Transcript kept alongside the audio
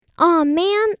Aw,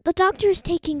 man, the doctor is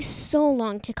taking so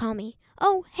long to call me.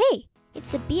 Oh, hey, it's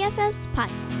the BFFs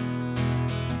podcast.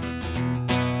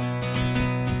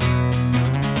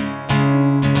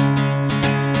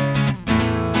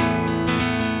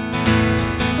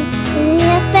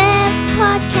 BFFs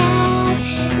podcast,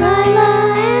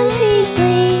 Lila and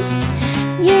Paisley.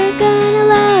 You're gonna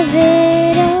love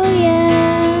it, oh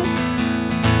yeah.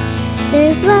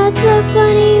 There's lots of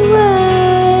funny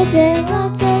words and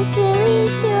lots of silly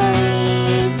stories.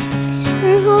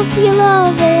 We hope you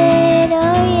love it,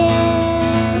 oh yeah.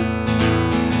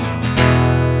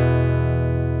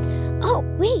 Oh,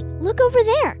 wait, look over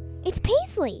there. It's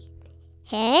Paisley.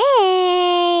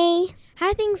 Hey! How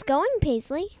are things going,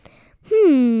 Paisley?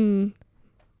 Great.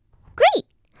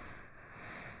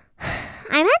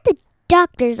 I'm at the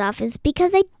doctor's office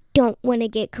because I don't want to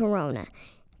get corona.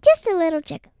 Just a little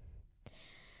checkup.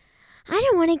 I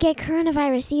don't want to get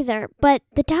coronavirus either, but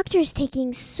the doctor is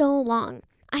taking so long.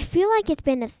 I feel like it's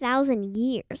been 1,000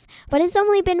 years, but it's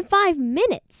only been 5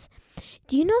 minutes.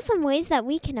 Do you know some ways that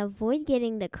we can avoid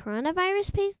getting the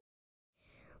coronavirus, Paisley?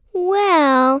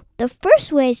 Well, the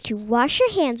first way is to wash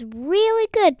your hands really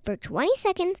good for 20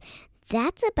 seconds.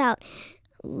 That's about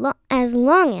as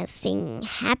long as saying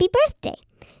happy birthday.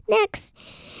 Next,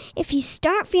 if you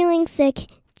start feeling sick,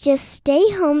 just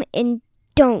stay home and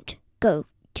don't go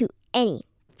to any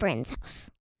friend's house.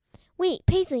 Wait,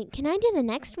 Paisley, can I do the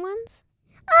next ones?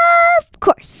 Of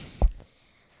course.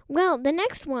 Well, the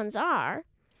next ones are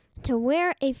to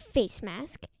wear a face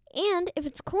mask, and if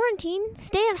it's quarantine,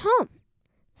 stay at home.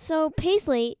 So,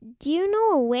 Paisley, do you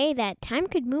know a way that time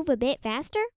could move a bit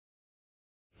faster?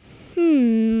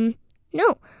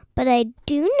 No, but I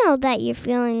do know that you're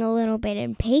feeling a little bit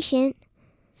impatient.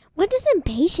 What does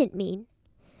impatient mean?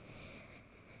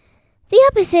 The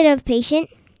opposite of patient.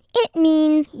 It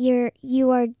means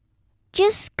you are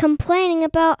just complaining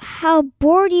about how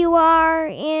bored you are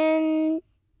and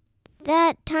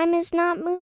that time is not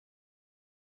moving.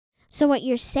 So what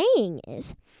you're saying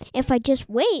is, if I just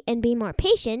wait and be more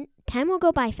patient, time will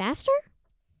go by faster?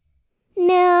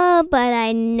 No, but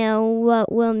I know what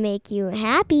will make you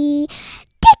happy.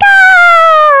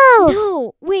 Tickles!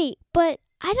 No, wait, but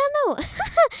I don't know.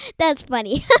 That's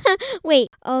funny. Wait,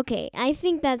 okay, I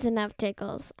think that's enough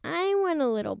tickles. I went a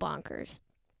little bonkers.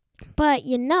 But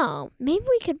maybe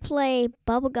we could play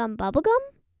Bubblegum Bubblegum?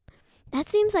 That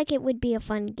seems like it would be a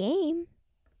fun game.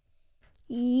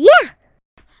 Yeah!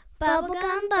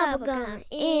 Bubblegum, bubblegum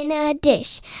in a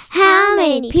dish. How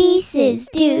many pieces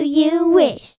do you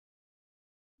wish?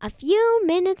 A few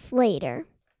minutes later.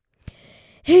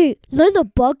 Hey, Lila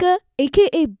Bugga,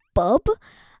 aka Bub,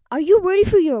 are you ready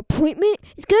for your appointment?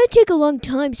 It's gonna take a long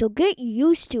time, so get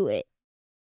used to it.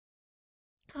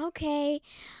 Okay,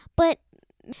 but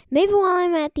maybe while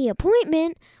I'm at the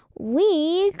appointment,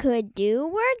 we could do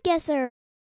Word Guesser.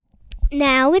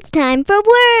 Now it's time for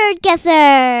Word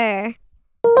Guesser.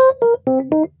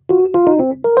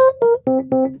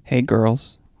 Hey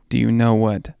girls, do you know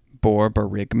what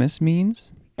Borborygmus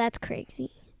means? That's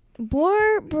crazy.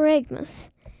 Borborygmus.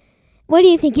 What do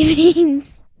you think it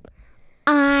means?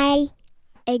 I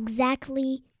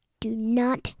exactly do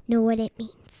not know what it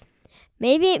means.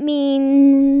 Maybe it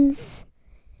means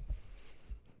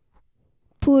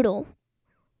poodle.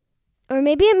 Or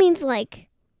maybe it means like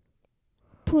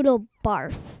poodle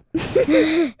barf.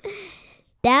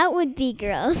 That would be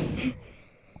gross.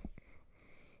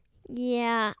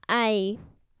 Yeah,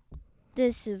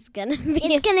 this is gonna be...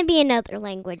 It's gonna be another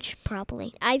language,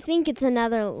 probably. I think it's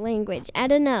another language. I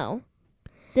don't know.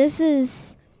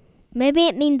 Maybe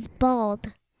it means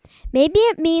bald. Maybe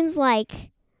it means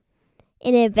like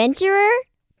an adventurer,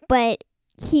 but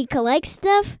he collects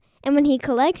stuff, and when he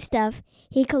collects stuff,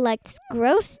 he collects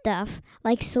gross stuff,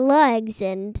 like slugs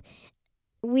and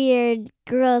weird,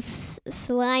 gross,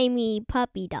 slimy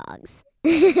puppy dogs.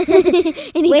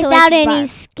 And without any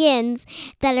skins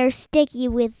that are sticky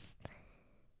with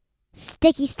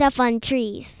sticky stuff on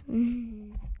trees.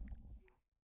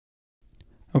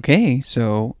 Okay,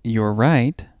 so you're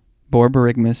right.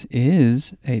 Borborygmus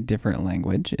is a different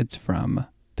language. It's from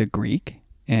the Greek,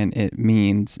 and it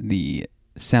means the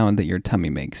sound that your tummy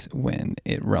makes when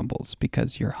it rumbles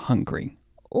because you're hungry.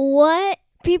 What?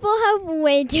 People have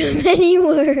way too many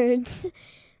words.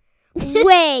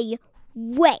 way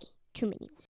too many.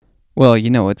 Well,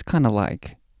 it's kind of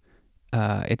like,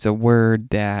 it's a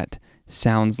word that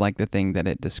sounds like the thing that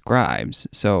it describes.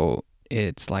 So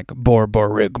it's like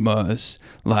Borborygmus,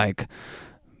 like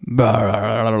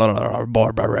Borborygmus.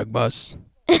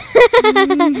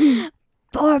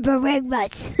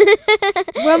 Borborygmus.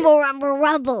 Rumble, rumble,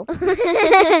 rumble.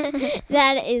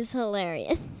 That is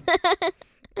hilarious.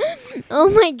 Oh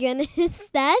my goodness,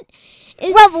 that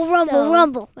is Rumble, so rumble,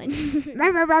 rumble. funny.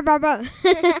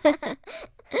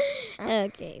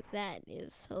 Okay, that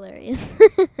is hilarious.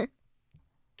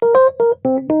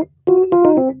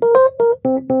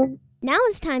 Now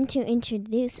it's time to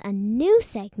introduce a new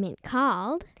segment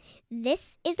called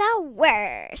This is the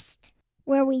worst.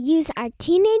 where we use our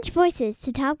teenage voices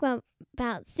to talk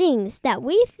about things that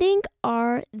we think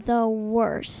are the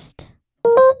worst.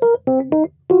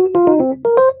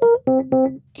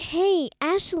 Hey,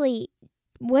 Ashley,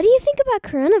 what do you think about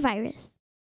coronavirus?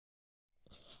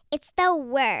 It's the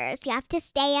worst. You have to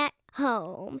stay at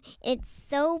home. It's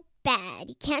so bad.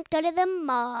 You can't go to the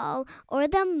mall or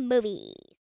the movies.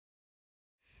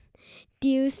 Do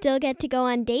you still get to go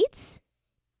on dates?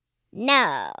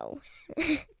 No.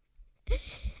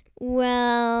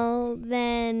 Well,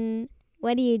 then,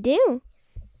 what do you do?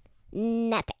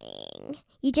 Nothing.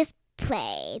 You just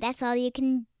play. That's all you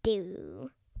can do.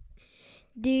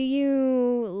 Do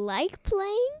you like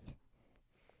playing?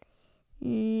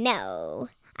 No.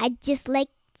 I just like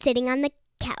sitting on the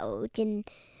couch and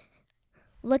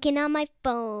looking on my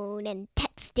phone and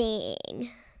texting.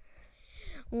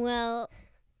 Well,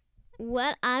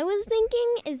 what I was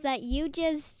thinking is that you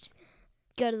just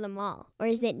go to the mall, or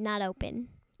is it not open?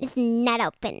 It's not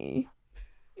open.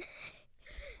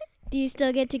 Do you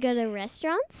still get to go to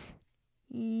restaurants?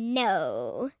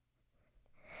 No.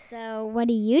 So what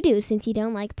do you do since you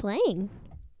don't like playing?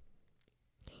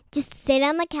 Just sit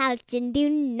on the couch and do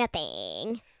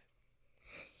nothing.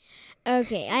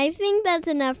 Okay, I think that's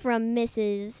enough from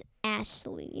Mrs.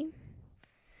 Ashley.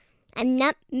 I'm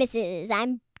not Mrs.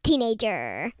 I'm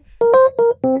teenager.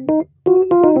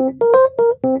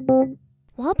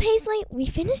 Well, Paisley, we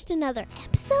finished another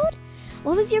episode.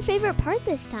 What was your favorite part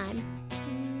this time?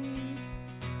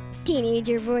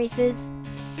 Teenager voices.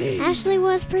 Ashley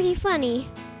was pretty funny.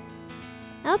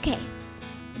 Okay,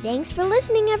 thanks for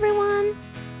listening, everyone.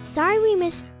 Sorry we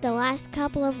missed the last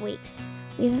couple of weeks.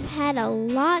 We've had a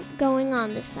lot going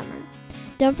on this summer.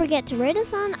 Don't forget to rate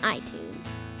us on iTunes.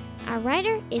 Our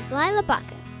writer is Lila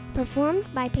Baca, performed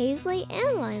by Paisley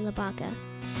and Lila Baca.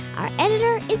 Our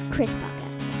editor is Chris Baca,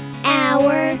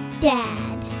 our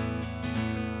dad.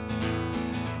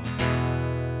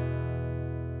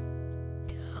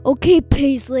 Okay,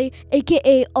 Paisley,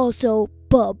 aka also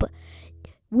Bub.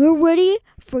 We're ready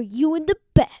for you in the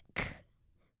back.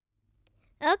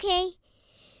 Okay.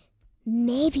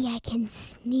 Maybe I can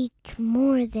sneak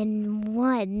more than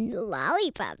one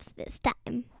lollipops this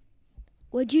time.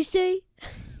 What'd you say?